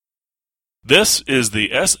This is the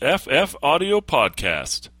SFF Audio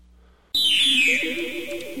Podcast.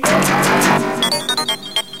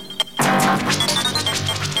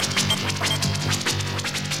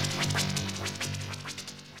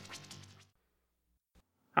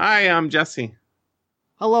 Hi, I'm Jesse.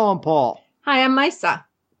 Hello, I'm Paul. Hi, I'm Misa.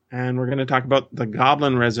 And we're going to talk about The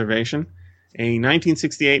Goblin Reservation, a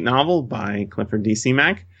 1968 novel by Clifford D.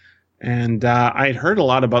 Simak. And I had heard a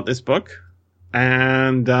lot about this book,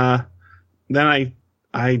 and then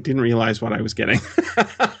I didn't realize what I was getting.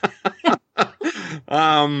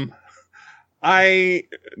 I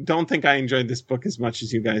don't think I enjoyed this book as much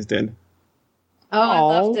as you guys did. Oh, I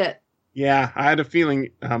loved it. Yeah, I had a feeling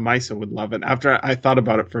Misa would love it. After I thought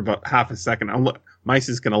about it for about half a second,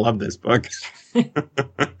 Misa's going to love this book.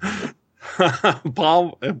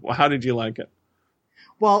 Paul, how did you like it?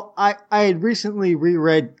 Well, I had recently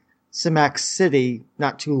reread Simak City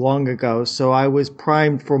not too long ago, so I was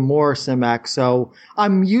primed for more Simak. So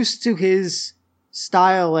I'm used to his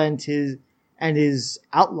style and his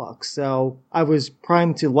outlook. So I was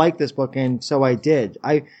primed to like this book, and so I did.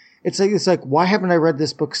 It's like why haven't I read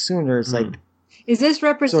this book sooner? It's like, is this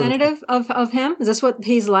representative of him? Is this what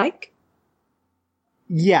he's like?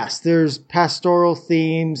 Yes, there's pastoral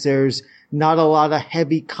themes. There's not a lot of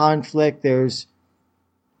heavy conflict. There's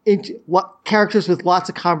characters with lots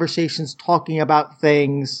of conversations talking about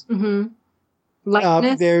things. Mm-hmm.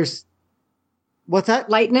 Lightness. There's what's that?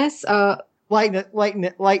 Lightness.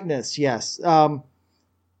 Lightness. Yes.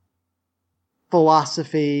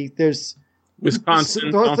 Philosophy. There's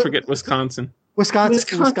Wisconsin. Don't forget Wisconsin.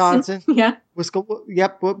 Wisconsin. Yeah.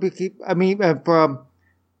 Yep. I mean,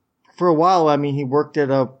 for a while, I mean, he worked at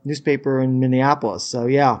a newspaper in Minneapolis. So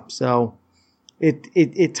yeah. So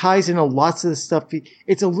it ties into lots of the stuff.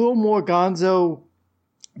 It's a little more gonzo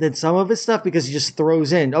than some of his stuff because he just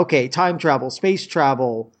throws in, okay, time travel, space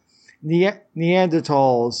travel,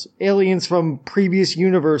 Neanderthals, aliens from previous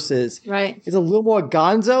universes. Right. It's a little more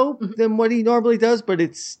gonzo than what he normally does, but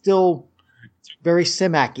it's still very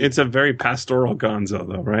Simak-y. It's a very pastoral gonzo,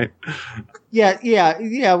 though, right? Yeah.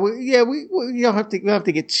 We don't have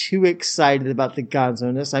to get too excited about the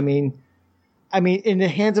gonzo-ness. I mean, in the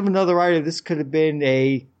hands of another writer, this could have been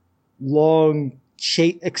a long,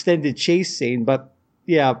 extended chase scene. But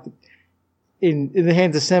yeah, in the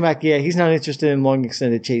hands of Simak, yeah, he's not interested in long,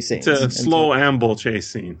 extended chase scenes. It's a slow amble chase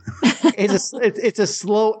scene. It's a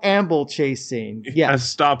slow amble chase scene. Yeah,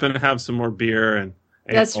 stop and have some more beer and.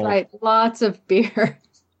 That's right. Lots of beer.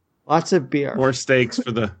 Lots of beer. More steaks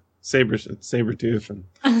for the saber tooth. And,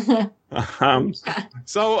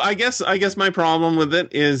 so I guess my problem with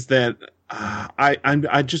it is that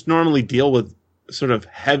I just normally deal with sort of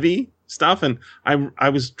heavy stuff, and I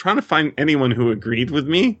was trying to find anyone who agreed with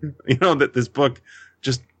me, that this book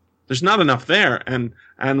just there's not enough there. And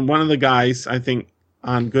one of the guys I think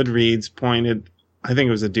on Goodreads pointed, I think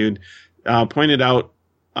it was a dude, pointed out.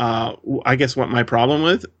 I guess what my problem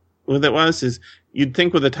with it is you'd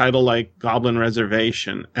think with a title like Goblin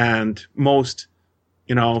Reservation and most,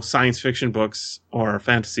 science fiction books or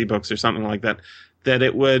fantasy books or something like that, that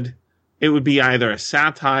it would be either a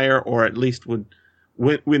satire or at least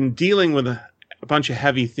when dealing with a bunch of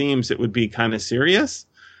heavy themes, it would be kind of serious.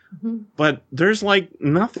 Mm-hmm. But there's like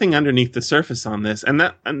nothing underneath the surface on this. And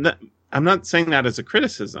that I'm not saying that as a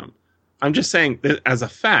criticism. I'm just saying that as a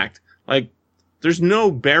fact, like, there's no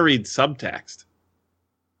buried subtext.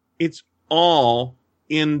 It's all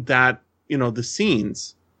in that, the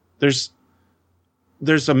scenes. There's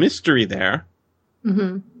a mystery there,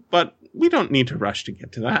 but we don't need to rush to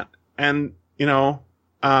get to that. And, when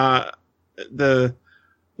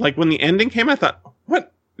the ending came, I thought,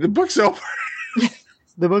 what? The book's over.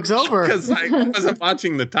 The book's over. Because I wasn't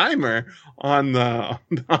watching the timer on the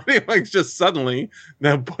audio. Like, just suddenly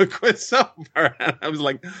the book was over. And I was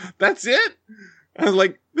like, that's it? I was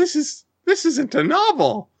like, this isn't a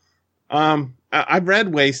novel. I've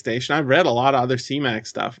read Way Station. I've read a lot of other Simak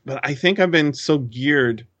stuff, but I think I've been so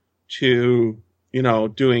geared to,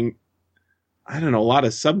 doing, I don't know, a lot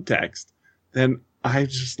of subtext. Then I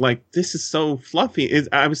just like, this is so fluffy.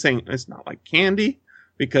 I was saying it's not like Candy,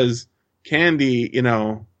 because Candy,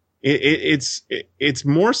 it's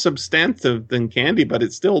more substantive than Candy, but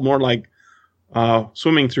it's still more like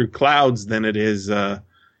swimming through clouds than it is,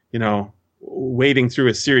 wading through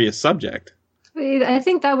a serious subject. I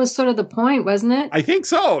think that was sort of the point, wasn't it? I think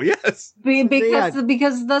so, yes.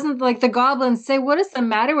 Because doesn't, like, the goblins say, what is the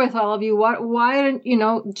matter with all of you? Why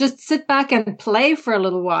don't, just sit back and play for a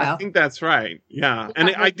little while? I think that's right, yeah.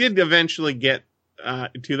 And I did eventually get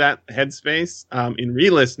to that headspace in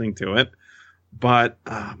re-listening to it. But,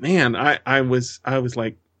 man, I was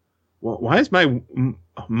like, why is my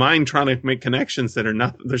mind trying to make connections that are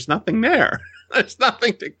not? There's nothing there. There's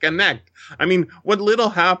nothing to connect. I mean, what little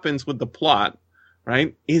happens with the plot,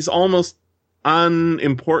 right, is almost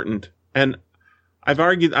unimportant. And I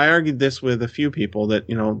argued this with a few people that,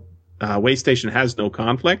 Waystation has no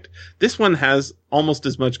conflict. This one has almost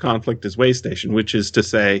as much conflict as Waystation, which is to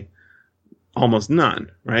say almost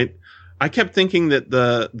none, right? I kept thinking that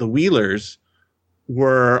the Wheelers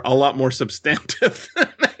were a lot more substantive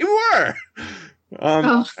than they were.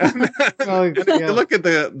 If you look at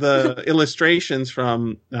the illustrations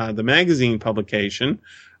from the magazine publication,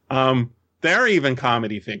 they're even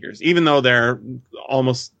comedy figures, even though they're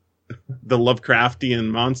almost the Lovecraftian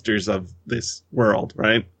monsters of this world,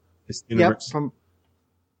 right? This universe.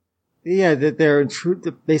 Yep. That they're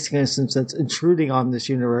basically in some sense intruding on this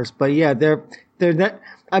universe. But yeah, they're not.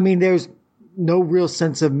 I mean, there's no real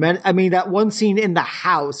sense of that one scene in the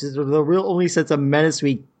house is the real only sense of menace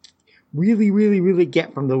we really, really, really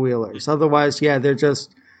get from the Wheelers. Otherwise, yeah, they're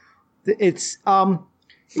just. It kind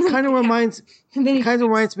of reminds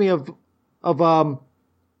me of.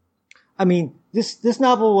 I mean, this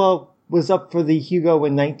novel was up for the Hugo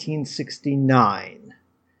in 1969.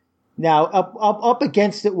 Now, up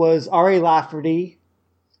against it was R.A. Lafferty,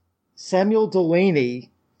 Samuel Delaney,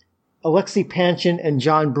 Alexei Panshin, and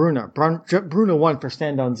John Brunner. Brunner won for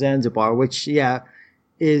Stand on Zanzibar, which,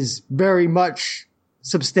 is very much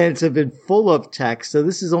substantive and full of text. So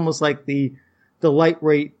this is almost like the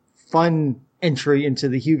lightweight, fun entry into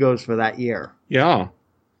the Hugos for that year. Yeah.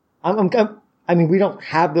 I mean, we don't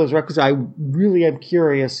have those records. I really am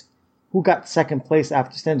curious who got second place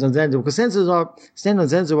after Stand on Zanzibar, because Stand on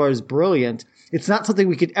Zanzibar is brilliant. It's not something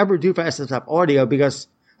we could ever do for SFFaudio because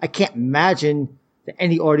I can't imagine that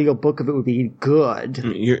any audio book of it would be good.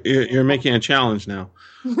 You're making a challenge now.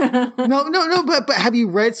 No, but have you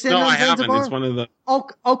read Stand on Zanzibar? No, I haven't. It's one of the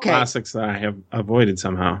classics that I have avoided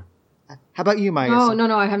somehow. How about you, Maya? Oh,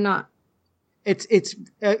 no, I have not. It's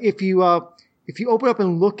if you open up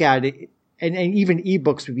and look at it, and even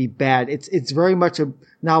ebooks would be bad. It's very much a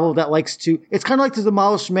novel that likes to. It's kind of like The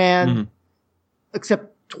Demolished Man,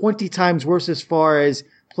 except 20 times worse as far as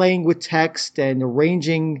playing with text and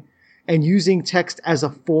arranging and using text as a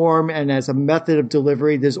form and as a method of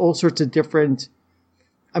delivery. There's all sorts of different.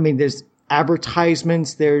 I mean, there's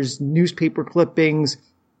advertisements, there's newspaper clippings,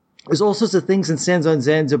 there's all sorts of things in Stand on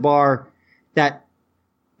Zanzibar that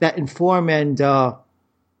inform and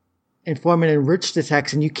enrich the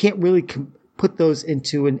text, and you can't really put those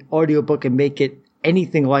into an audiobook and make it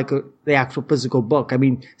anything like the actual physical book. I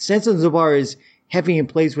mean, Stand on Zanzibar is heavy and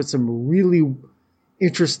plays with some really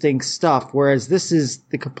interesting stuff, whereas this is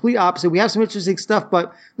the complete opposite. We have some interesting stuff,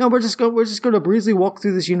 but no, we're just going to breezily walk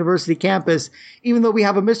through this university campus, even though we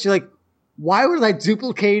have a mystery like, why was that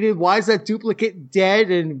duplicated? Why is that duplicate dead?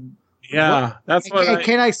 And that's what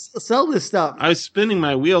can I sell this stuff? I was spinning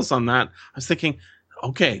my wheels on that. I was thinking,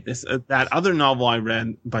 okay, this that other novel I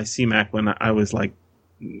read by Simak when I was like,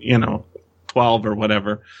 12 or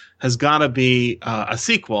whatever, has got to be a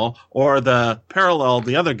sequel or the parallel,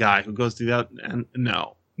 the other guy who goes to the other. And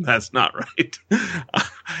no, that's not right.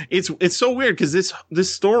 It's so weird because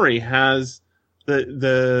this story has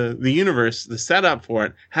the universe, the setup for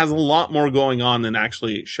it has a lot more going on than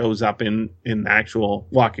actually shows up in actual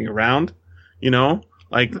walking around,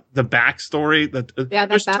 like the backstory.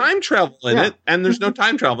 There's time travel in it, and there's no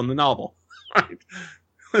time travel in the novel, right?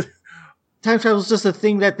 Time travel is just a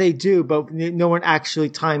thing that they do, but no one actually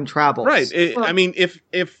time travels. Right. I mean, if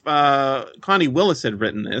Connie Willis had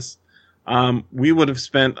written this, we would have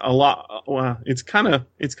spent a lot. Well, it's kind of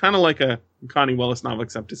like a Connie Willis novel,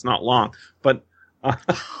 except it's not long. But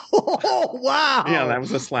oh wow! Yeah, that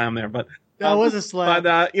was a slam there. But that was a slam.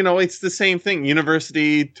 But it's the same thing.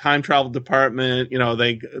 University time travel department.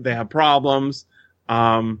 They have problems.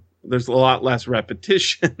 There's a lot less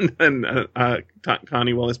repetition than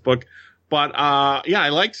Connie Willis book. But I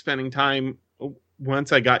like spending time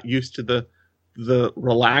once I got used to the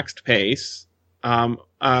relaxed pace on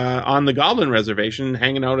the Goblin Reservation,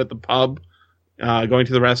 hanging out at the pub, going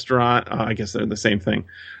to the restaurant. I guess they're the same thing.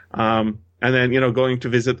 And then going to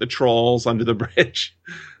visit the trolls under the bridge.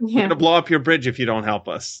 We're gonna blow up your bridge if you don't help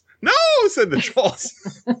us. No, said the trolls.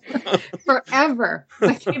 Forever.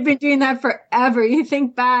 Like they've been doing that forever. You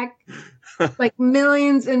think back, like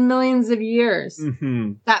millions and millions of years.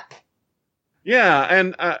 Mm-hmm. Yeah,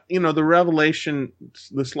 and the revelation,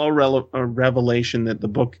 the slow revelation that the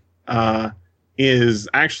book is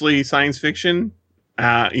actually science fiction,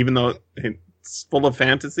 even though it's full of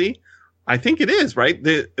fantasy. I think it is, right?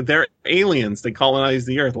 They're aliens. They colonized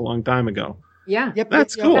the Earth a long time ago. Yeah, yep,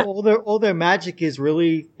 that's cool. All their magic is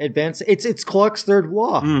really advanced. It's Clarke's third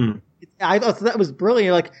law. I thought that was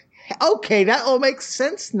brilliant. Like, okay, that all makes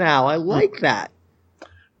sense now. I like that.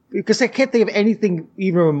 Because I can't think of anything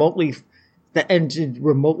even remotely that ended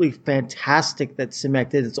remotely fantastic that Simak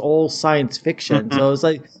did. It's all science fiction. So it's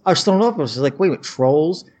like, I was thrown off. I was like, wait a minute,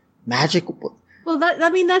 trolls? Magic? Well,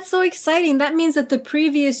 that's so exciting. That means that the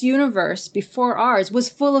previous universe before ours was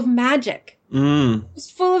full of magic. It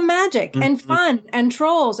was full of magic and fun and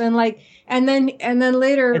trolls and then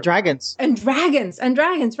later And dragons. and dragons,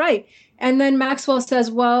 right? And then Maxwell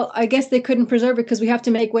says, well, I guess they couldn't preserve it because we have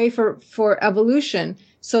to make way for evolution.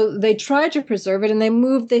 So they tried to preserve it and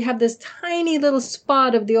they have this tiny little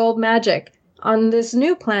spot of the old magic on this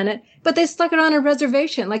new planet, but they stuck it on a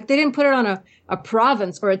reservation. Like they didn't put it on a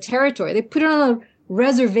province or a territory. They put it on a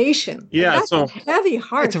reservation. Yeah, that's a heavy,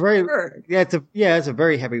 harsh word. It's a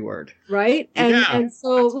very heavy word. Right? And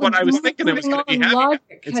so that's what I was thinking it was going to be heavy.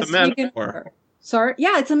 It's a metaphor. Sorry.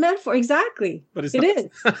 Yeah, it's a metaphor. Exactly. But it is.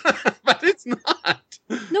 But it's not.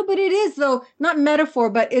 No, but it is though. Not metaphor,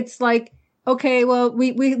 but it's like, okay, well,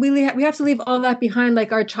 we have to leave all that behind,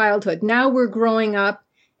 like our childhood. Now we're growing up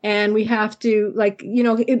and we have to, like,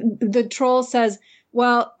 the troll says,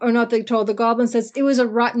 well, or not the troll, the goblin says it was a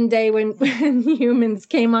rotten day when humans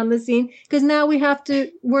came on the scene because now we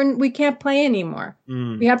can't play anymore.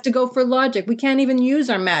 We have to go for logic. We can't even use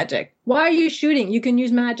our magic. Why are you shooting? You can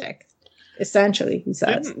use magic. Essentially, he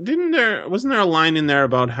says. Wasn't there a line in there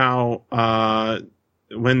about how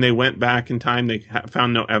when they went back in time, they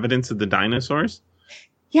found no evidence of the dinosaurs?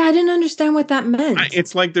 Yeah, I didn't understand what that meant.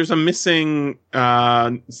 It's like there's a missing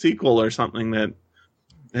sequel or something that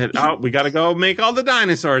we got to go make all the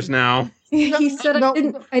dinosaurs now. He said, No.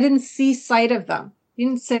 I didn't see sight of them. He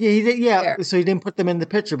didn't say. So he didn't put them in the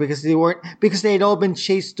picture because they had all been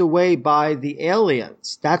chased away by the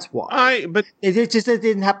aliens. That's why. But it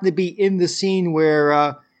didn't happen to be in the scene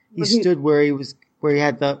where he stood where he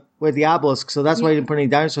had the obelisk. So that's why he didn't put any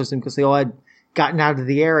dinosaurs in because they all had gotten out of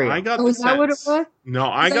the area. I got is that what it was? No,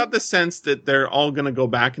 I got the sense that they're all going to go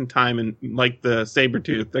back in time and, like the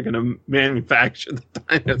Sabretooth, they're going to manufacture the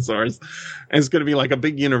dinosaurs. And it's going to be like a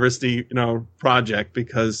big university, project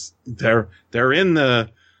because they're in the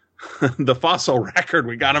fossil record.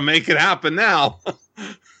 We got to make it happen now.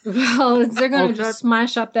 Well, they're going to just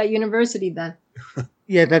smash up that university then.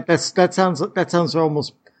 Yeah, that sounds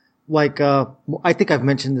almost like I think I've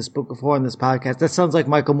mentioned this book before on this podcast. That sounds like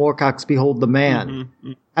Michael Moorcock's Behold the Man.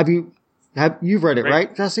 Mm-hmm. You've read it,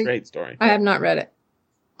 right, Jesse? Great story. I have not read it.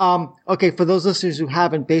 Okay, for those listeners who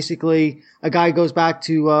haven't, basically a guy goes back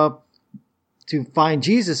to find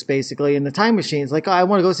Jesus basically in the time machine. It's like, I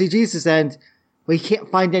want to go see Jesus, and he can't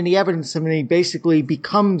find any evidence of him, and he basically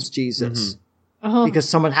becomes Jesus. Because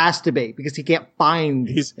someone has to be, because he can't find.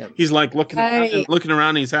 He's like looking around.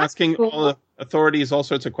 And he's asking all the authorities all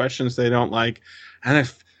sorts of questions they don't like, and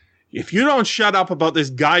if you don't shut up about this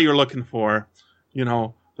guy you're looking for, he's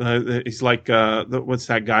like what's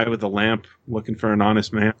that guy with the lamp looking for an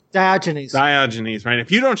honest man? Diogenes, right?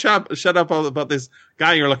 If you don't shut up about this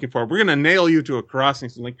guy you're looking for, we're gonna nail you to a cross. And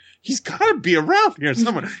he's like, he's gotta be around here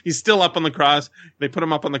somewhere. He's still up on the cross. They put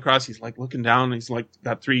him up on the cross. He's like looking down. And he's like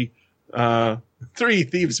got three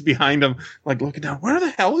thieves behind him, like looking down. Where the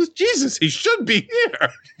hell is Jesus? He should be here.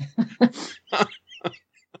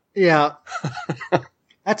 Yeah.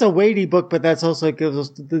 That's a weighty book, but that's also gives us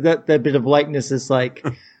that bit of lightness. Is like,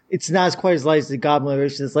 it's not as quite as light as the Goblin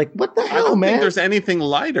Reservation. It's like, what the hell, I don't man? think there's anything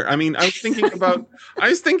lighter. I mean, I was thinking about,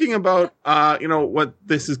 what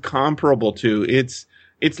this is comparable to.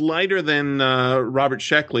 It's lighter than Robert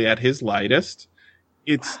Sheckley at his lightest.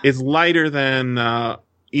 It's lighter than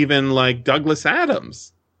even like Douglas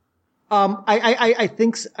Adams. I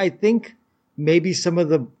think maybe some of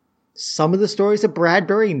the stories of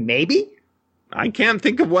Bradbury, maybe. I can't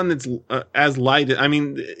think of one that's as light. I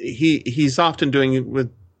mean, he's often doing it with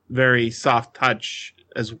very soft touch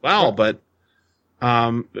as well, but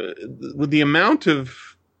with the amount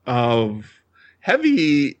of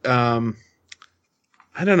heavy,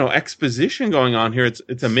 exposition going on here,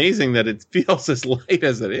 it's amazing that it feels as light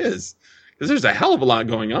as it is, because there's a hell of a lot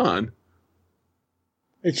going on.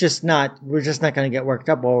 It's just not. We're just not going to get worked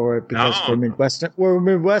up over it because we're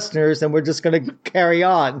Midwesterners, and we're just going to carry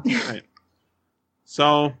on. Right.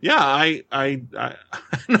 So yeah, I'm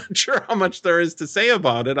not sure how much there is to say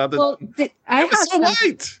about it. Other than light.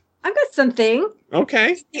 I've got something.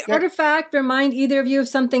 Okay. Does the artifact remind either of you of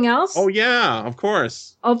something else? Oh yeah, of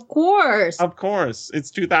course. Of course.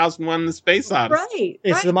 It's 2001: The Space Odyssey. Right.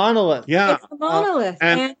 It's the monolith. Yeah. It's the monolith.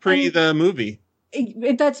 And the movie.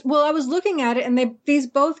 I was looking at it, and these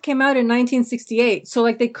both came out in 1968. So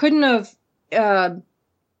like they couldn't have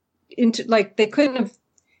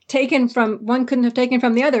couldn't have taken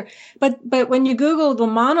from the other. But when you Google the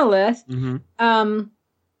monolith,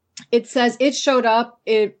 it says it showed up.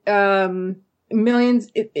 It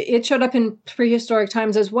showed up in prehistoric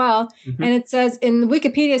times as well. And it says in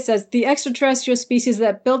Wikipedia, it says the extraterrestrial species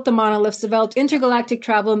that built the monoliths developed intergalactic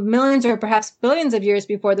travel millions or perhaps billions of years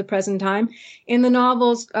before the present time. In the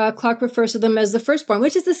novels, Clark refers to them as the firstborn,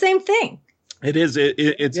 which is the same thing. It is.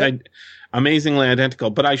 It's amazingly identical.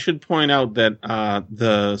 But I should point out that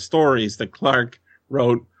the stories that Clark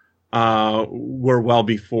wrote were well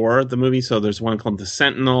before the movie. So there's one called The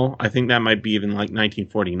Sentinel. I think that might be even like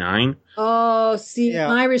 1949. Oh, see,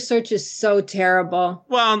 my research is so terrible.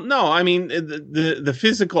 Well, no, I mean the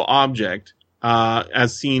physical object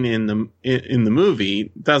as seen in the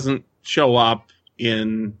movie doesn't show up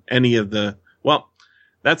in any of the. Well,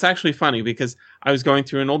 that's actually funny because I was going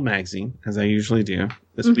through an old magazine as I usually do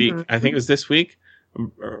this week. I think it was this week,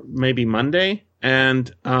 or maybe Monday,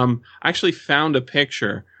 and I actually found a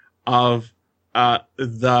picture of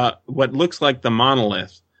what looks like the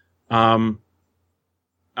monolith on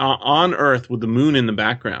Earth with the moon in the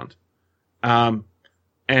background, and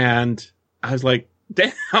I was like,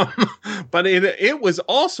 "Damn!" But it was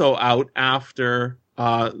also out after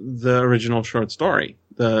the original short story,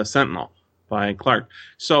 The Sentinel, by Clark.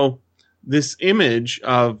 So this image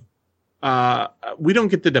of we don't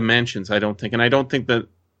get the dimensions, I don't think, and I don't think that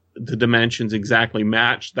the dimensions exactly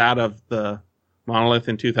match that of the monolith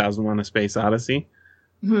in 2001: A Space Odyssey,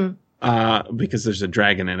 because there's a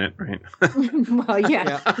dragon in it, right? Well,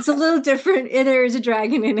 yeah, it's a little different. There is a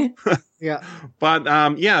dragon in it. Yeah, but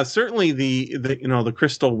certainly the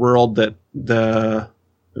crystal world that the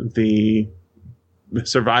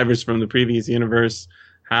survivors from the previous universe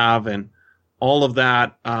have, and all of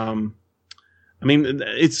that. I mean,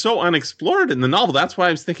 it's so unexplored in the novel. That's why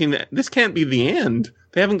I was thinking that this can't be the end.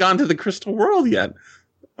 They haven't gone to the crystal world yet.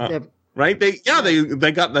 Right? They got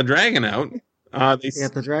the dragon out. They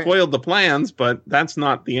spoiled the plans, but that's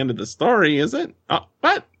not the end of the story, is it?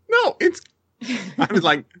 But no, it's. I was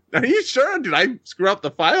like, "Are you sure? Did I screw up the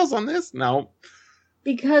files on this?" No,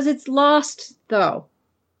 because it's lost. Though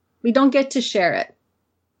we don't get to share it.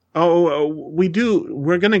 Oh, we do.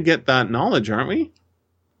 We're gonna get that knowledge, aren't we?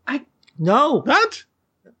 No. What?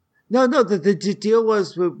 No. The deal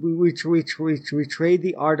was we trade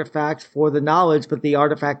the artifact for the knowledge, but the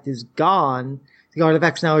artifact is gone. The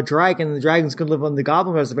artifact's now a dragon, and the dragon's going to live on the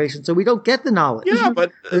Goblin Reservation, so we don't get the knowledge. Yeah,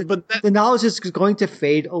 but the knowledge is going to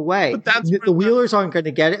fade away. But that's the Wheelers aren't going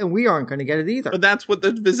to get it, and we aren't going to get it either. But that's what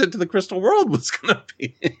the visit to the crystal world was going to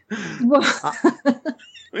be. Well,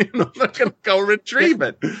 they're going to go retrieve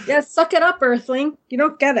it. Yeah, suck it up, Earthling. You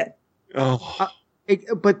don't get it. Oh.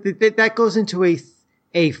 But that goes into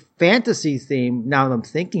a fantasy theme. Now that I'm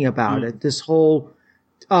thinking about it, this whole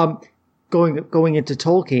going into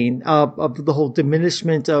Tolkien of the whole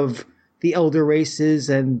diminishment of the elder races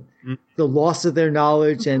and the loss of their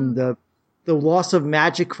knowledge and the loss of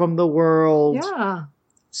magic from the world. Yeah.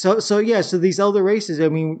 So these elder races. I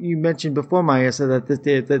mean, you mentioned before, Maya, so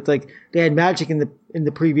that like they had magic in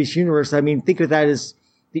the previous universe. I mean, think of that as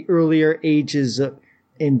the earlier ages.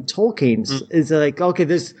 In Tolkien's, is like, okay,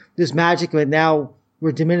 there's magic, but now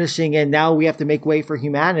we're diminishing, and now we have to make way for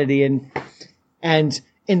humanity, and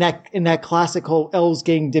in that classical elves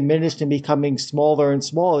getting diminished and becoming smaller and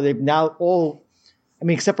smaller, they've now all, I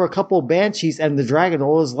mean, except for a couple of banshees and the dragon,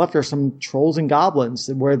 all that's left are some trolls and goblins,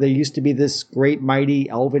 where there used to be this great mighty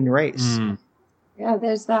elven race. Yeah,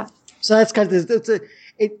 there's that. So that's kind of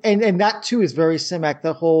and that too is very Simak.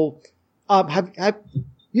 The whole,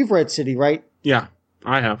 you've read City, right? Yeah.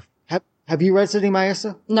 I have. Have you read City,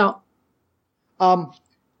 Mayasa? No.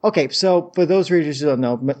 Okay, so for those readers who don't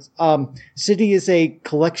know, City is a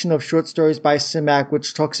collection of short stories by Simak,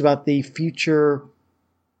 which talks about the future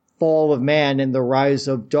fall of man and the rise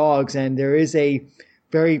of dogs, and there is a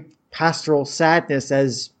very pastoral sadness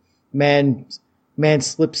as man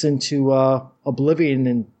slips into oblivion,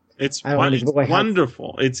 and it's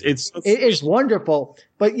wonderful. It is wonderful,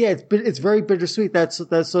 but yeah, it's very bittersweet. That's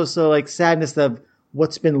also like sadness of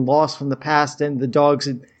what's been lost from the past, and the dogs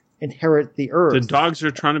inherit the earth. The dogs are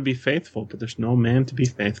trying to be faithful, but there's no man to be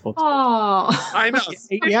faithful to. Oh, I know.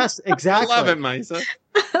 Yes, exactly. I love it, Misa.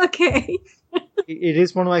 Okay. It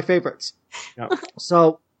is one of my favorites. Yep.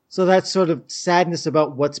 So that sort of sadness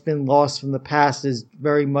about what's been lost from the past is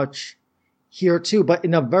very much here too, but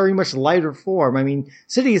in a very much lighter form. I mean,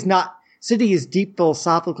 City is deep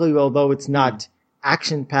philosophically, although it's not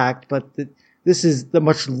action packed, but this is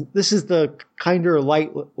the kinder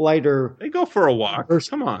lighter. They go for a walk.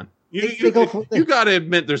 Come on. You got to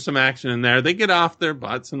admit there's some action in there. They get off their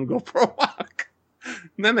butts and go for a walk.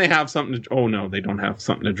 And then they have something to... Oh, no, they don't have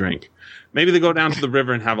something to drink. Maybe they go down to the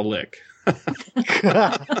river and have a lick.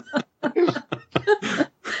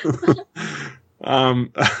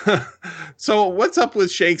 So what's up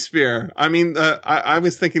with Shakespeare? I mean, I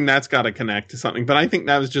was thinking that's got to connect to something, but I think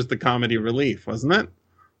that was just the comedy relief, wasn't it?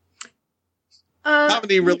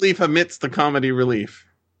 Comedy relief amidst the comedy relief.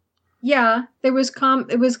 Yeah, it was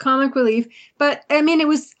comic relief, but I mean,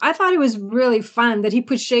 I thought it was really fun that he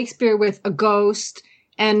put Shakespeare with a ghost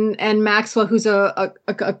and Maxwell, who's a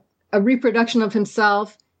reproduction of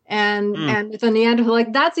himself, and with a Neanderthal.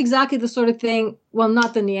 Like, that's exactly the sort of thing. Well,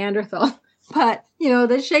 not the Neanderthal, but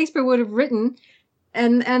that Shakespeare would have written,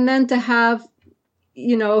 and then to have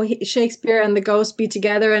Shakespeare and the ghost be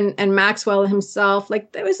together, and Maxwell himself.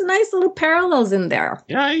 Like, there was nice little parallels in there.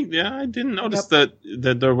 Yeah, I didn't notice that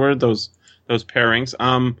there were those pairings.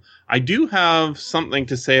 I do have something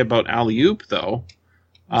to say about Alley-Oop, though.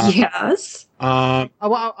 Yes. I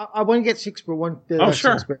want to get Shakespeare sure.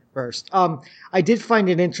 Shakespeare first. I did find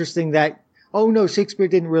it interesting that Shakespeare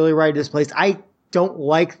didn't really write this place. I don't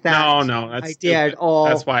like that that's idea stupid. at all.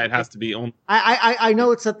 That's why it has to be only. I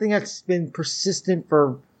know it's something that's been persistent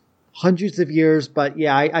for hundreds of years, but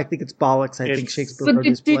yeah, I think it's bollocks. I think Shakespeare wrote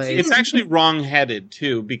this play. It's actually wrong-headed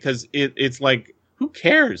too, because it's like, who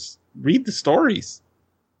cares? Read the stories,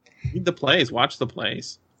 read the plays, watch the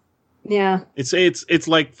plays. Yeah, it's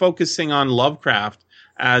like focusing on Lovecraft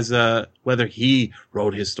as whether he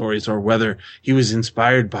wrote his stories or whether he was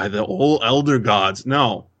inspired by the old elder gods.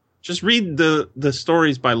 No. Just read the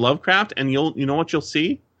stories by Lovecraft, and you know what you'll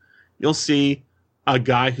see? You'll see a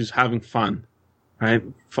guy who's having fun, right?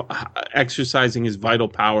 Exercising his vital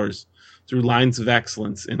powers through lines of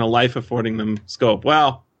excellence in a life affording them scope.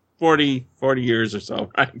 Well, 40 years or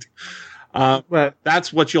so, right? Right.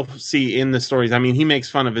 That's what you'll see in the stories. I mean, he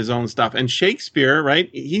makes fun of his own stuff. And Shakespeare, right?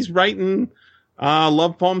 He's writing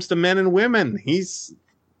love poems to men and women. He's,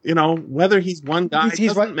 whether he's one guy,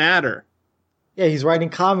 doesn't matter. Yeah, he's writing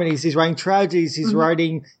comedies, he's writing tragedies, he's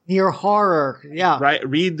writing near horror. Yeah. Right.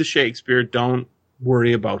 Read the Shakespeare. Don't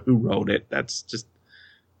worry about who wrote it. That's just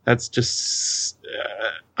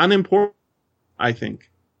unimportant, I think.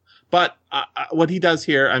 But what he does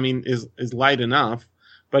here, I mean, is light enough.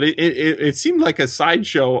 But it seemed like a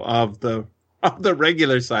sideshow of the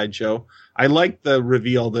regular sideshow. I liked the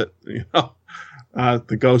reveal that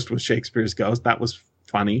the ghost was Shakespeare's ghost. That was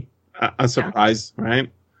funny, a surprise, right?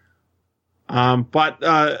 But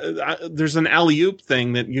there's an alley-oop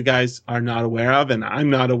thing that you guys are not aware of, and I'm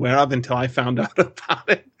not aware of until I found out about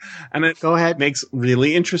it. And it makes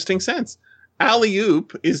really interesting sense.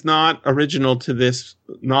 Alley-oop is not original to this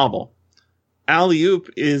novel. Alley-oop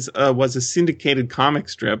was a syndicated comic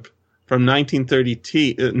strip from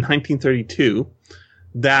 1932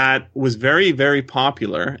 that was very, very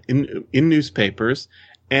popular in newspapers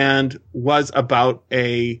and was about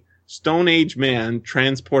a Stone Age man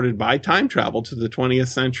transported by time travel to the 20th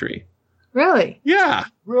century. Really? Yeah.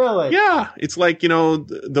 Really? Yeah. It's like,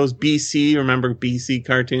 those BC, remember BC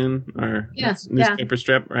cartoon or newspaper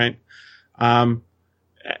strip, right?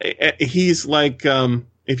 He's like,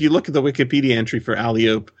 if you look at the Wikipedia entry for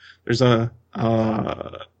Alley-oop, there's a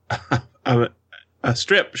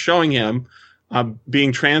strip showing him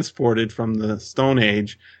being transported from the Stone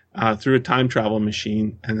Age through a time travel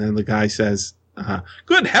machine. And then the guy says,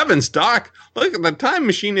 good heavens, Doc, look at the time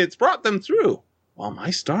machine it's brought them through. Well,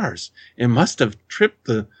 my stars, it must have tripped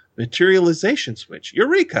the materialization switch.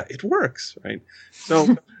 Eureka, it works, right?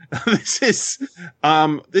 So this is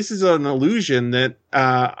an illusion that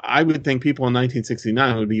I would think people in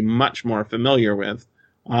 1969 would be much more familiar with.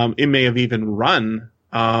 It may have even run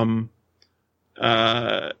up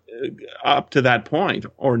to that point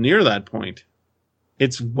or near that point.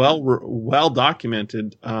 It's well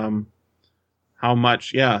documented how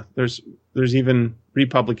much. Yeah, there's even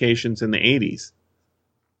republications in the 80s,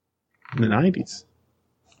 in the 90s.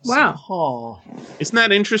 Wow. Isn't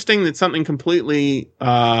that interesting that something completely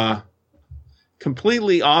obvious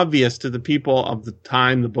to the people of the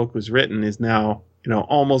time the book was written is now,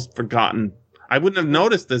 almost forgotten. I wouldn't have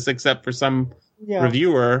noticed this except for some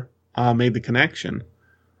reviewer made the connection.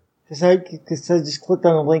 Because I just clicked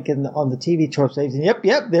on a link on the TV trope page, and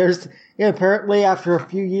apparently after a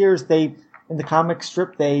few years in the comic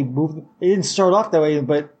strip they moved. It didn't start off that way,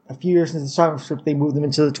 but a few years into the comic strip they moved them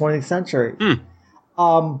into the 20th century.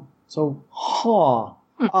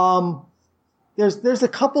 There's a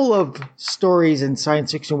couple of stories in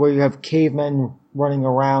science fiction where you have cavemen running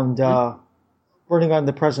around, running on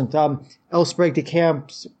the present. L. Sprague de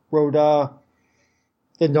Camps wrote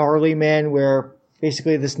The Gnarly Man, where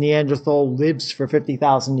basically this Neanderthal lives for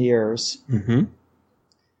 50,000 years. Mm-hmm.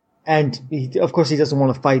 of course he doesn't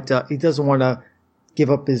want to fight. He doesn't want to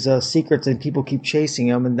give up his secrets, and people keep chasing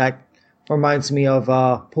him. And that reminds me of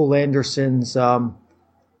Poul Anderson's novel,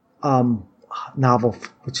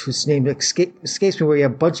 whose name escapes me, where you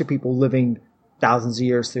have a bunch of people living thousands of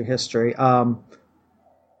years through history. But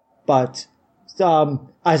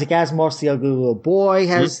Isaac Asimov's The Ugly Little Boy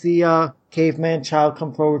has the caveman child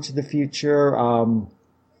come forward to the future.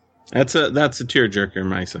 That's a tearjerker,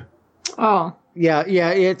 Misa. Oh. Yeah,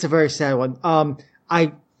 it's a very sad one.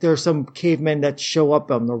 There are some cavemen that show up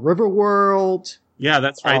on the river world. Yeah,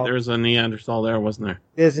 that's right. There's a Neanderthal there, wasn't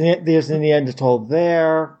there? There's a Neanderthal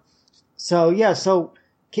there. So yeah,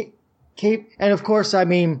 cave, and of course,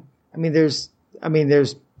 there's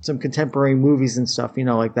some contemporary movies and stuff,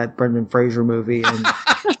 like that Brendan Fraser movie and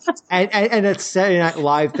and that Saturday Night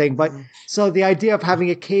Live thing. But so the idea of having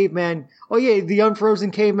a caveman, the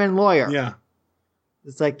unfrozen caveman lawyer. Yeah.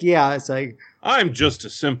 It's like, I'm just a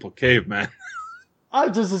simple caveman.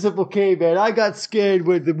 I'm just a simple caveman. I got scared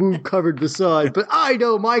when the moon covered the sun, but I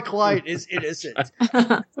know my client is innocent.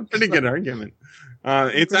 That's a pretty good argument.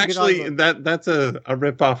 It's actually that's a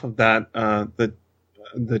ripoff of that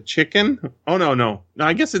the chicken. Oh no,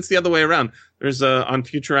 I guess it's the other way around. There's on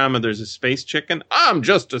Futurama. There's a space chicken. I'm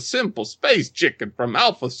just a simple space chicken from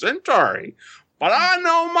Alpha Centauri, but I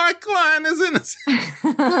know my client is innocent.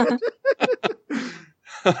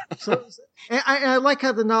 So, and I like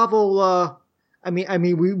how the novel.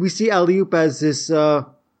 We see Alley-oop as this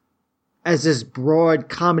broad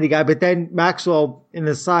comedy guy, but then Maxwell in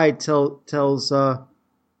the side tells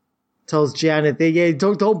Janet that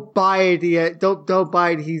don't buy it. Don't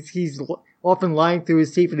buy it. He's often lying through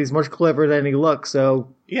his teeth, and he's much cleverer than he looks.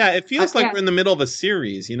 So yeah, it feels like we're in the middle of a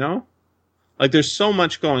series. Like there's so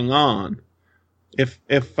much going on. If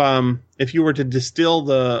you were to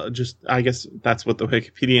distill I guess that's what the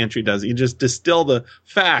Wikipedia entry does. You just distill the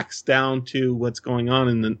facts down to what's going on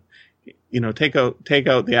and then, take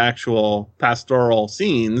out the actual pastoral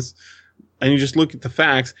scenes and you just look at the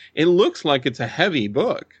facts. It looks like it's a heavy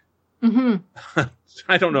book. Mm-hmm.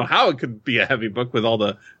 I don't know how it could be a heavy book with all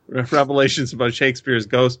the revelations about Shakespeare's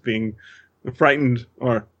ghost being frightening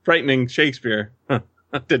Shakespeare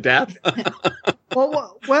to death.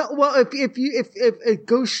 Well, if a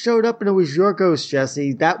ghost showed up and it was your ghost,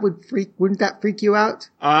 Jesse, wouldn't that freak you out?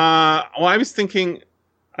 I was thinking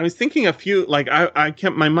a few, like I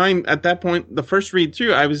kept my mind at that point, the first read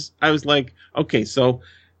through, I was like, okay, so,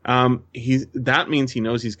 that means he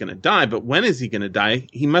knows he's going to die, but when is he going to die?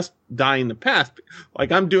 He must die in the past.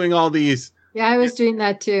 Like I'm doing all these. Yeah, I was doing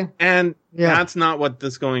that too. And that's not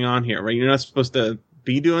what's going on here, right? You're not supposed to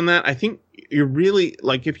be doing that. I think you're really,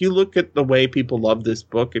 like, if you look at the way people love this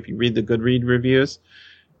book, if you read the Goodread reviews,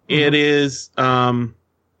 it is,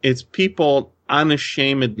 it's people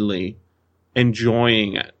unashamedly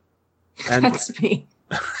enjoying it. And that's me.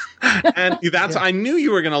 And I knew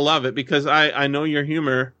you were going to love it because I know your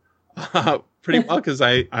humor, pretty well because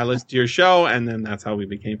I listened to your show and then that's how we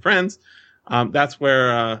became friends. That's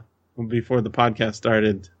where, before the podcast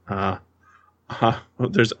started,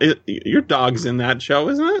 your dog's in that show,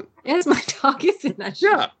 isn't it? Yes, my dog is in that show.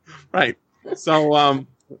 Yeah, right. So,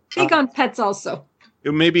 big on pets also.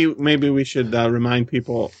 Maybe we should remind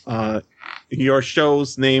people. Your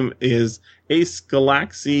show's name is Ace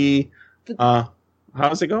Galaxy. How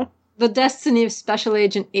does it go? The Destiny of Special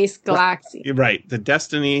Agent Ace Galaxy. Right. The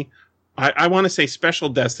Destiny. I want to say Special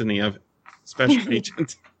Destiny of Special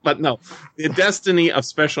Agent, but no, the Destiny of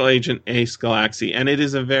Special Agent Ace Galaxy, and it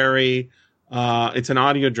is a very. It's an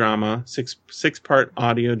audio drama, six-part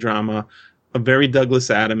audio drama, a very Douglas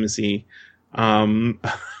Adams-y, kind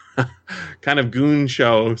of goon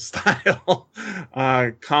show style,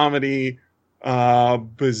 comedy,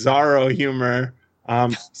 bizarro humor,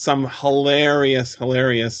 some hilarious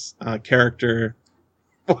character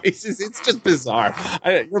voices. It's just bizarre.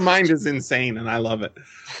 Your mind is insane, and I love it.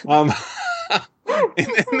 In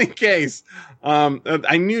any case,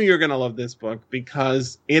 I knew you were going to love this book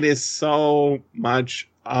because it is so much,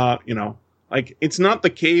 like it's not the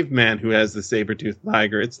caveman who has the saber-toothed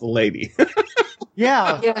tiger, it's the lady.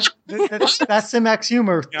 Yeah. That's Simak's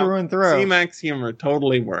humor through and through. Simak's humor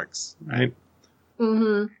totally works, right?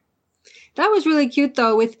 Mm-hmm. That was really cute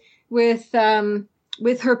though, with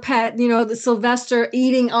her pet, the Sylvester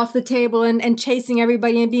eating off the table and chasing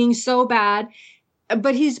everybody and being so bad.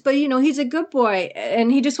 But he's a good boy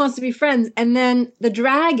and he just wants to be friends. And then the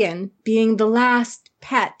dragon being the last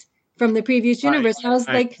pet from the previous universe. And I was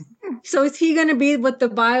like, So is he going to be what the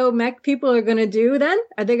biomech people are going to do then?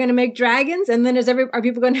 Are they going to make dragons? And then are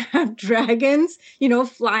people going to have dragons,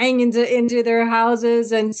 flying into their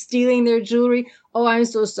houses and stealing their jewelry? Oh, I'm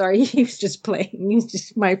so sorry. He was just playing. He's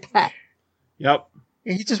just my pet. Yep.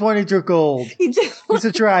 He just wanted your gold. He's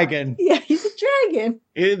a dragon. Yeah, he's a dragon.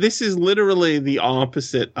 This is literally the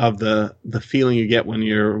opposite of the feeling you get when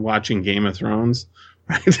you're watching Game of Thrones.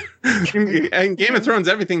 Right? And Game of Thrones,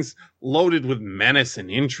 everything's loaded with menace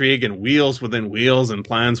and intrigue and wheels within wheels and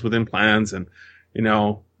plans within plans and,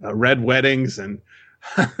 red weddings and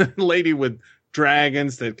lady with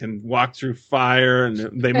dragons that can walk through fire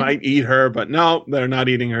and they might eat her, but no, they're not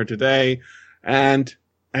eating her today. And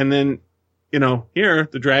then, here,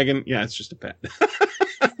 the dragon, yeah, it's just a pet.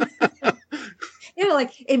 Yeah,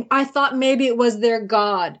 I thought maybe it was their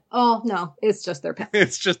god. Oh no, it's just their pet.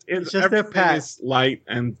 It's just their pet. Is light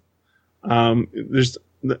and there's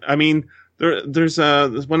one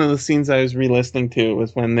of the scenes I was re-listening to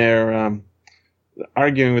was when they're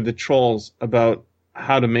arguing with the trolls about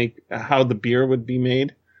how the beer would be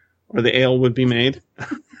made or the ale would be made.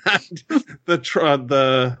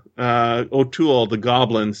 the O'Toole, the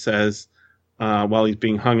Goblin, says while he's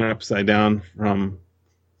being hung upside down from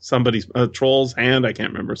somebody's troll's hand, I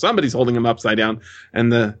can't remember. Somebody's holding him upside down,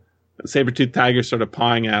 and the saber-toothed tiger's sort of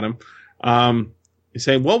pawing at him. He's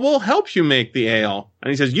saying, well, we'll help you make the ale. And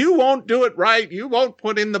he says, you won't do it right. You won't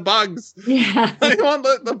put in the bugs. Yeah. You won't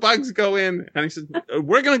let the bugs go in. And he says,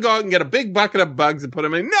 we're going to go out and get a big bucket of bugs and put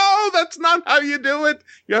them in. No, that's not how you do it.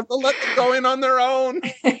 You have to let them go in on their own.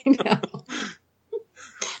 I know.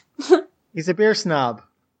 He's a beer snob.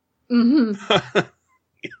 Mm-hmm.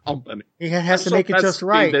 He has to make it just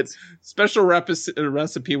right. That special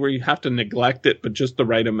recipe where you have to neglect it, but just the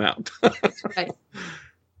right amount. That's right.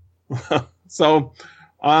 So,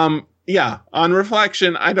 on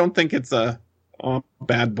reflection, I don't think it's a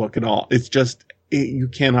bad book at all. It's just, you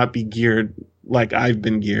cannot be geared like I've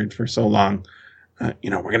been geared for so long.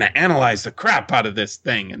 We're going to analyze the crap out of this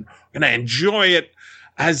thing and we're going to enjoy it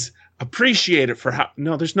appreciate it for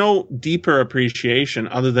there's no deeper appreciation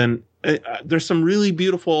other than there's some really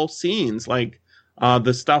beautiful scenes, like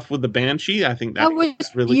the stuff with the Banshee. I think that was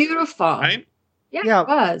really beautiful. Right? Yeah, it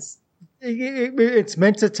was. It's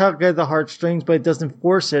meant to tug at the heartstrings, but it doesn't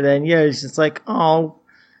force it. And it's just like, oh,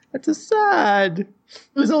 that's a sad.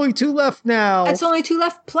 There's only 2 left now. It's only 2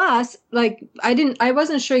 left. Plus, I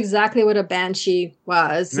wasn't sure exactly what a Banshee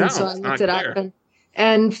was, and so I looked it up.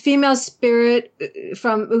 And female spirit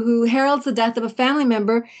who heralds the death of a family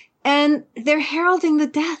member, and they're heralding the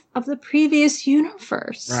death of the previous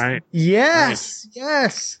universe. Right. Yes.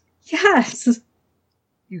 Right. Yes.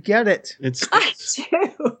 You get it. I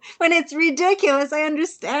do. When it's ridiculous, I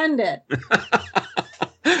understand it.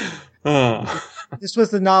 This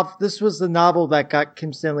was the novel that got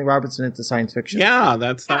Kim Stanley Robinson into science fiction. Yeah,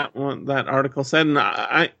 that's that one. That article said, and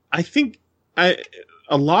I think a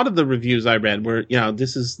lot of the reviews I read were,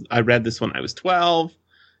 I read this when I was 12,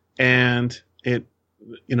 and it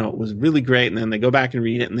was really great, and then they go back and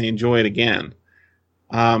read it and they enjoy it again.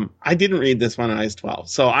 I didn't read this when I was 12,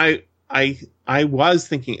 so I was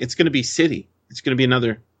thinking it's going to be City. It's going to be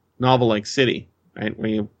another novel like City, right? Where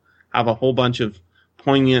you have a whole bunch of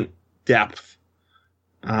poignant depth,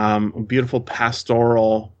 beautiful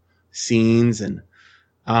pastoral scenes, and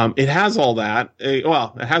it has all that. It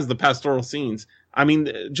has the pastoral scenes. I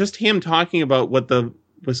mean, just him talking about what the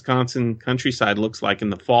Wisconsin countryside looks like in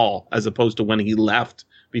the fall, as opposed to when he left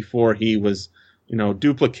before he was,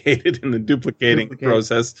 duplicated in the duplicating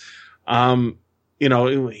process.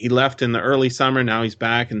 He left in the early summer. Now he's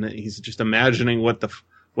back, and he's just imagining what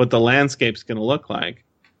the landscape's going to look like.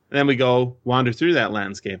 And then we go wander through that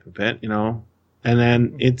landscape a bit, and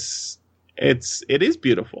then it is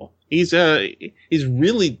beautiful. He's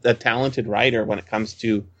really a talented writer when it comes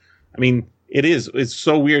to, it's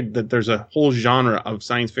so weird that there's a whole genre of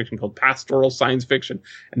science fiction called pastoral science fiction,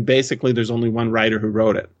 and basically there's only one writer who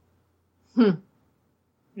wrote it.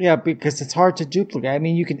 Yeah, because it's hard to duplicate.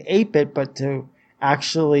 You can ape it, but to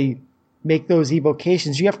actually make those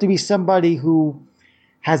evocations, you have to be somebody who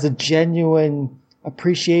has a genuine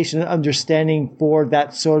appreciation and understanding for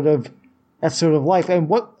that sort of life. And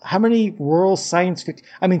how many rural science fiction,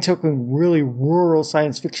 talking really rural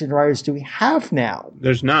science fiction writers do we have now?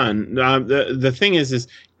 There's none. The thing is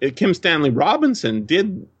Kim Stanley Robinson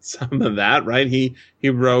did some of that, right? He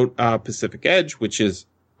wrote Pacific Edge, which is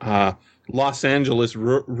Los Angeles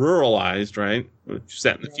ruralized, right?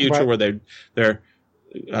 Set in the future, right, where they're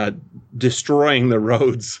destroying the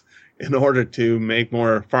roads in order to make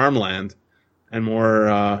more farmland and more,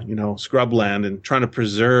 scrubland, and trying to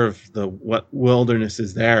preserve what wilderness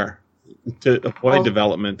is there to avoid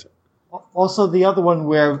development. Also, the other one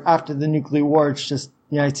where after the nuclear war, it's just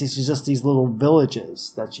the United States is just these little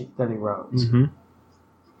villages that he wrote. Mm-hmm.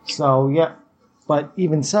 So yeah, but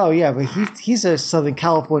even so, yeah, but he's a Southern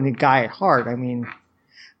California guy at heart. I mean,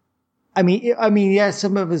 yeah,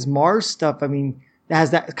 some of his Mars stuff,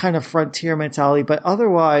 has that kind of frontier mentality, but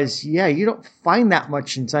otherwise, yeah, you don't find that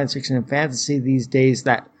much in science fiction and fantasy these days.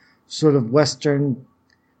 That sort of Western,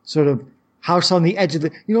 sort of house on the edge of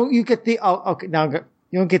the. You get the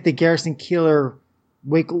you don't get the Garrison Keillor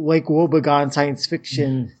Lake Wobegon science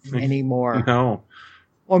fiction anymore. No.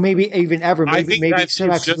 Or maybe even ever. Maybe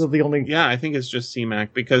Simak is the only. Yeah, I think it's just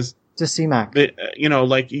Simak because. Just Simak.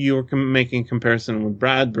 Like you were making comparison with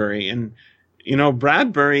Bradbury, and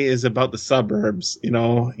Bradbury is about the suburbs.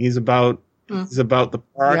 He's about the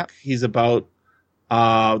park. Yep. He's about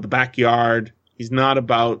the backyard. He's not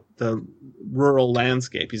about the rural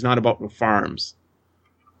landscape. He's not about the farms,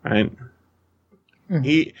 right?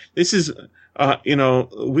 Mm-hmm.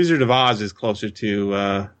 Wizard of Oz is closer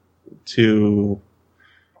to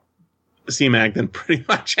Simak than pretty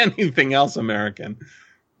much anything else American.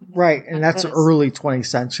 Right, and that's early 20th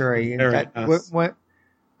century.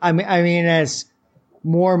 As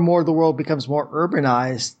more and more the world becomes more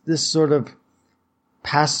urbanized, this sort of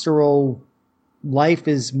pastoral life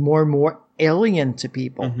is more and more alien to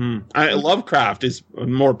people. Mm-hmm. Lovecraft is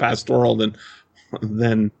more pastoral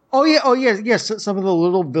than. Oh yeah. So some of the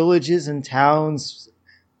little villages and towns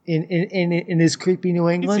in his creepy New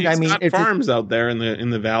England. He's got farms out there in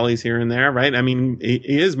the valleys here and there, right? He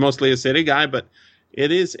is mostly a city guy, but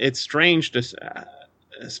it's strange to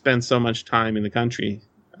spend so much time in the country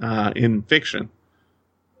in fiction.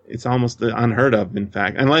 It's almost unheard of, in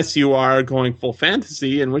fact, unless you are going full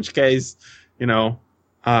fantasy, in which case,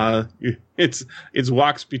 it's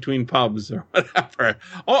walks between pubs or whatever.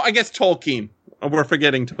 Oh, I guess Tolkien. We're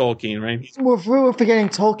forgetting Tolkien, right? We're forgetting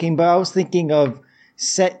Tolkien, but I was thinking of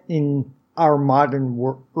set in our modern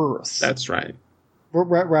Earth. That's right.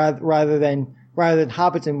 Rather than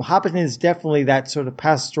Hobbiton. Hobbiton is definitely that sort of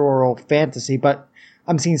pastoral fantasy, but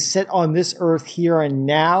I'm seeing set on this Earth here and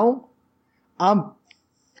now.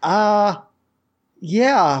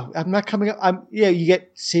 Yeah, I'm not coming up. You get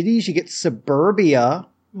cities, you get suburbia,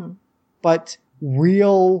 but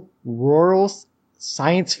real rural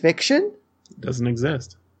science fiction doesn't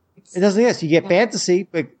exist. It doesn't exist. You get fantasy,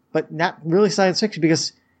 but not really science fiction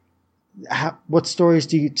because what stories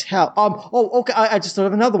do you tell? Okay. I just thought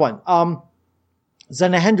of another one.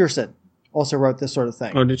 Zena Henderson also wrote this sort of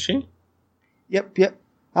thing. Oh, did she? Yep.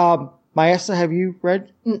 Maesa, have you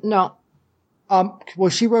read? No. Well,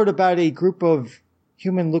 she wrote about a group of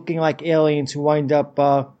human looking like aliens who wind up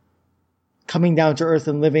coming down to Earth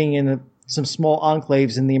and living in some small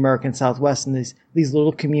enclaves in the American Southwest, and these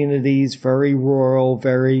little communities, very rural,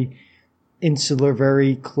 very insular,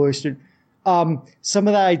 very cloistered. Some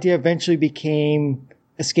of that idea eventually became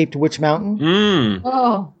Escape to Witch Mountain.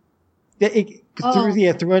 Oh. Very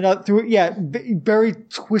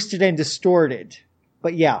twisted and distorted.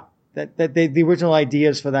 But yeah, the original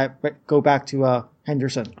ideas for that go back to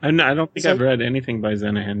Henderson. I don't think I've read anything by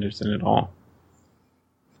Zena Henderson at all.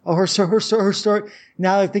 Oh, her story.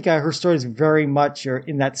 Now I think her stories very much are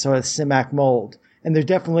in that sort of Simak mold, and they're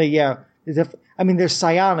definitely they're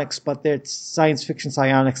psionics, but they're science fiction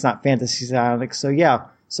psionics, not fantasy psionics. So yeah,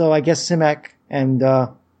 so I guess Simak and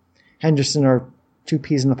Henderson are two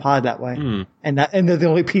peas in the pod that way, and they're the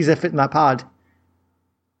only peas that fit in that pod.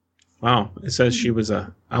 Wow, it says she was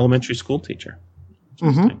a elementary school teacher.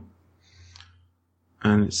 Mm-hmm.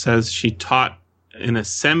 And it says she taught in a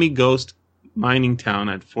semi-ghost mining town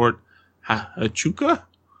at Fort Huachuca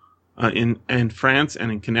in France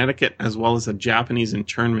and in Connecticut, as well as a Japanese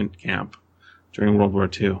internment camp during World War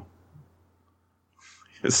II.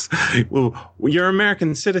 Yes. Well, you're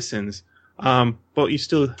American citizens, but you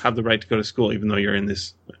still have the right to go to school, even though you're in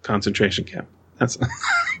this concentration camp. That's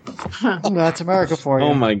America for you.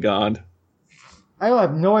 Oh my God! I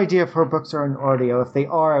have no idea if her books are in audio. If they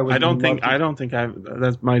are, I would. I don't think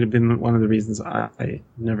that might have been one of the reasons I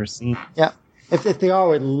never seen. Yeah, if they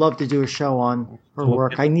are, I'd love to do a show on her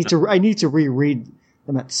work. I need to reread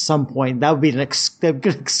them at some point. That would be a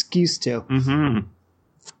good excuse to. Mm-hmm.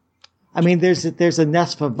 I mean, there's a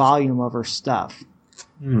NESFA volume of her stuff,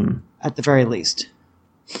 at the very least.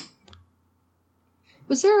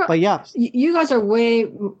 Was there? But yeah, you guys are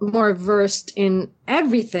way more versed in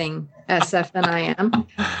everything SF than I am.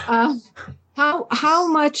 How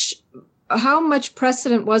much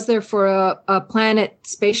precedent was there for a planet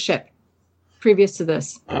spaceship previous to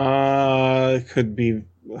this? It could be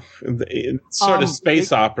it's sort of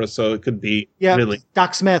space opera, so it could be really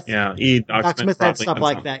Doc Smith. Yeah, Doc Smith had stuff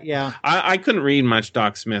like that. Yeah, I couldn't read much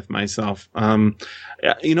Doc Smith myself.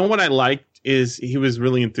 You know what I liked is he was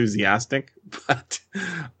really enthusiastic, but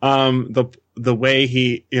the way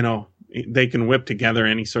he, they can whip together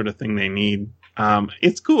any sort of thing they need.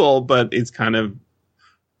 It's cool, but it's kind of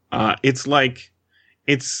it's like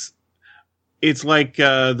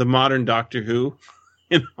the modern Doctor Who,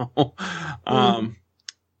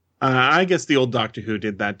 I guess the old Doctor Who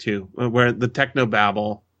did that too, where the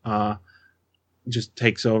technobabble just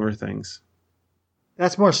takes over things.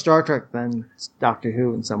 That's more Star Trek than Doctor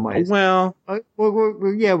Who in some ways. Well, we're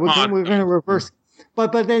going to reverse,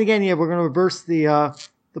 but then again, we're going to reverse the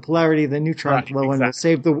polarity of the neutron flow and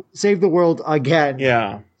save the world again.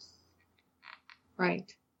 Yeah.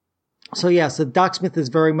 Right. So Doc Smith is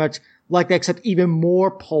very much like that, except even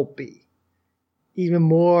more pulpy, even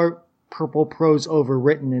more purple prose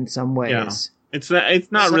overwritten in some ways. Yeah. It's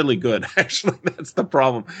not really good, actually. That's the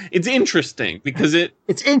problem. It's interesting because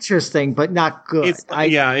it's interesting, but not good. It's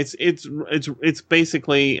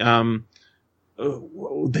basically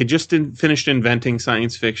they just finished inventing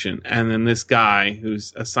science fiction, and then this guy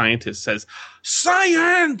who's a scientist says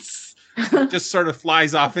science. Just sort of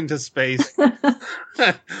flies off into space, and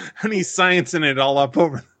he's sciencing it all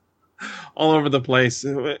over the place.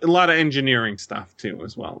 A lot of engineering stuff too,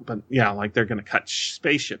 as well. But like they're going to cut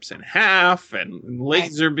spaceships in half, and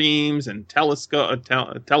laser beams, and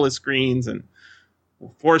telescreens, and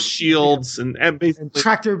force shields, and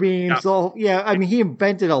tractor beams. I mean, he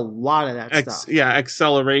invented a lot of that stuff. Yeah,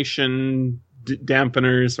 acceleration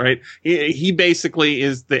dampeners, right? He basically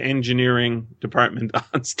is the engineering department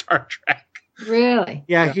on Star Trek. Really?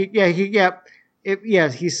 He's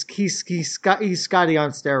Scotty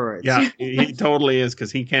on steroids. Yeah, he totally is,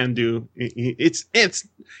 because he can do. It's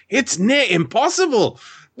impossible,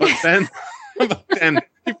 but then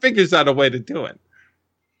he figures out a way to do it.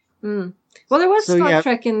 Mm. Well, there was Star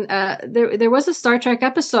Trek in there was a Star Trek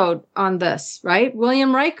episode on this, right?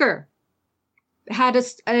 William Riker had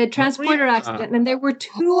a transporter accident, and there were two.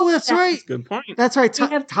 Oh, that's right. Good point. That's right.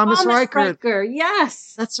 Thomas Riker.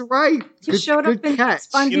 Yes, that's right. He showed up in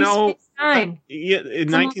Space-Time.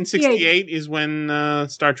 In 1968 is when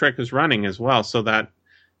Star Trek was running as well. So that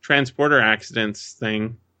transporter accidents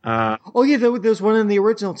thing. There was one in the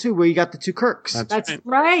original too, where you got the two Kirks. That's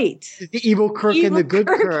right. The evil Kirk and the good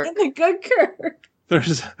Kirk. And the good Kirk.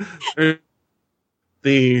 There's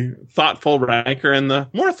the thoughtful Riker and the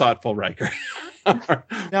more thoughtful Riker. It's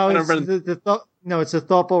the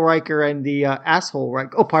thoughtful Riker and the asshole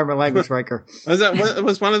Riker. Oh, pardon my language, Riker.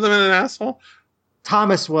 Was one of them an asshole?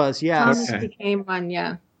 Thomas was, yeah. Thomas became one,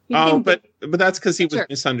 yeah. But that's because he was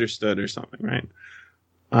misunderstood or something, right?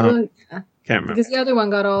 Can't remember. Because the other one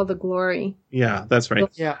got all the glory. Yeah, that's right.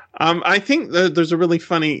 Yeah. I think there's a really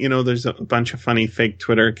funny, there's a bunch of funny fake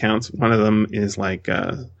Twitter accounts. One of them is like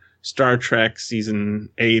Star Trek Season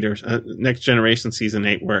 8 or Next Generation Season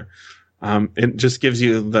 8, where it just gives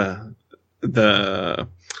you the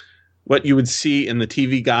what you would see in the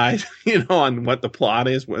TV guide, on what the plot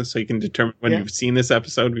is, so you can determine whether you've seen this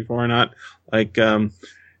episode before or not. Like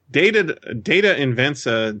Data invents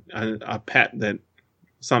a pet that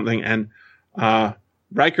something, and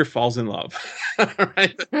Riker falls in love.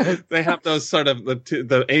 Right? They have those sort of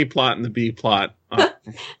the A plot and the B plot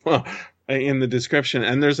in the description.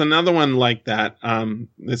 And there's another one like that.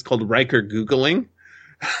 It's called Riker Googling.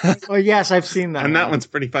 Oh yes, I've seen that. And that one's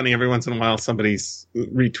pretty funny. Every once in a while, somebody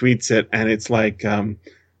retweets it, and it's like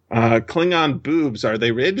Klingon boobs, are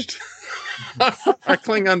they ridged? Are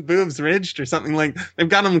Klingon boobs ridged or something? Like they've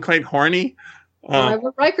got them quite horny.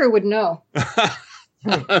 Riker would know.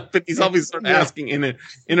 But he's always sort of asking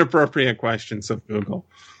inappropriate questions of Google.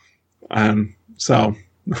 So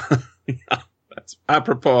that's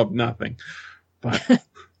apropos of nothing. But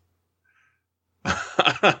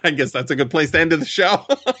I guess that's a good place to end the show.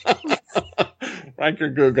 Riker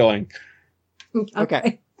Googling.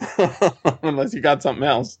 Okay. Unless you got something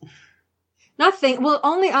else. Nothing. Well,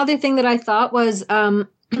 only other thing that I thought was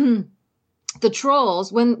the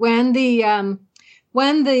trolls when the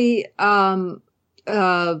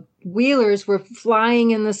wheelers were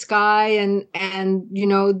flying in the sky, and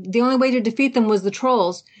the only way to defeat them was the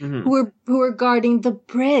trolls who were guarding the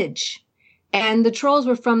bridge. And the trolls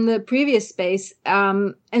were from the previous space,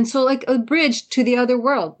 and so like a bridge to the other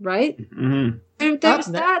world, right? Mm-hmm.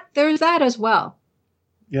 There's that as well.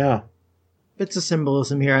 Yeah, bits of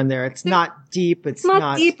symbolism here and there. It's not deep. It's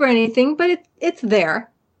not deep or anything, but it's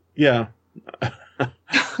there. Yeah,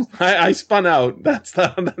 I spun out. That's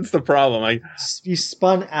the problem. You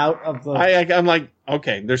spun out of the. I'm like,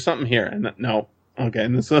 okay, there's something here, and no, Okay,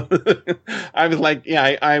 and so I was like,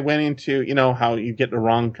 yeah, I went into, you know, how you get the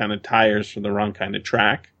wrong kind of tires for the wrong kind of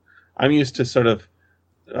track. I'm used to sort of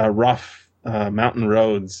rough mountain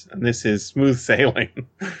roads, and this is smooth sailing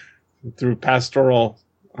through pastoral,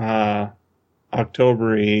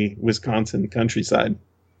 Octobery Wisconsin countryside.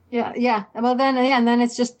 Yeah. Well, then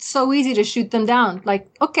it's just so easy to shoot them down.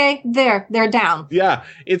 Like, okay, they're down. Yeah,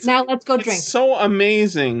 now let's go drink. It's so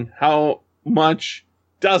amazing how much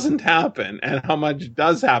doesn't happen and how much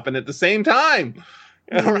does happen at the same time.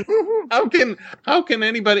 How can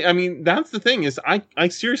anybody? I mean, that's the thing is, I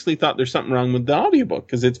seriously thought there's something wrong with the audiobook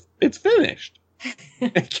because it's finished.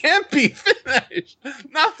 It can't be finished.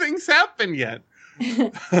 Nothing's happened yet.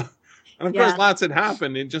 And of course, lots had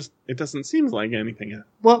happened. It doesn't seem like anything yet.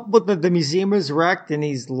 Well, but the museum is wrecked, and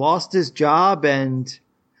he's lost his job, and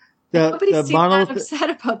nobody's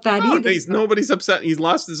upset about that either. Nobody's upset. He's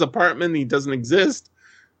lost his apartment. He doesn't exist.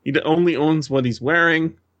 He only owns what he's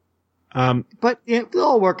wearing. But it'll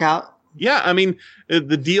all work out. Yeah, I mean,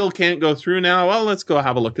 the deal can't go through now. Well, let's go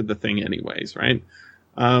have a look at the thing anyways, right?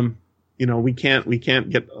 You know, we can't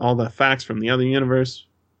get all the facts from the other universe,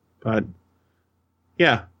 but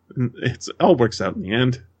yeah, it all works out in the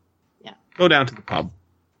end. Yeah. Go down to the pub.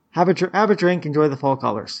 Have a drink. Enjoy the fall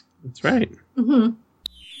colors. That's right. Mm-hmm.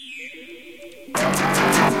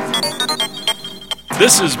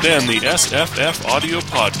 This has been the SFF Audio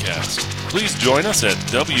Podcast. Please join us at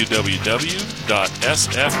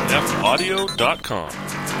www.sffaudio.com.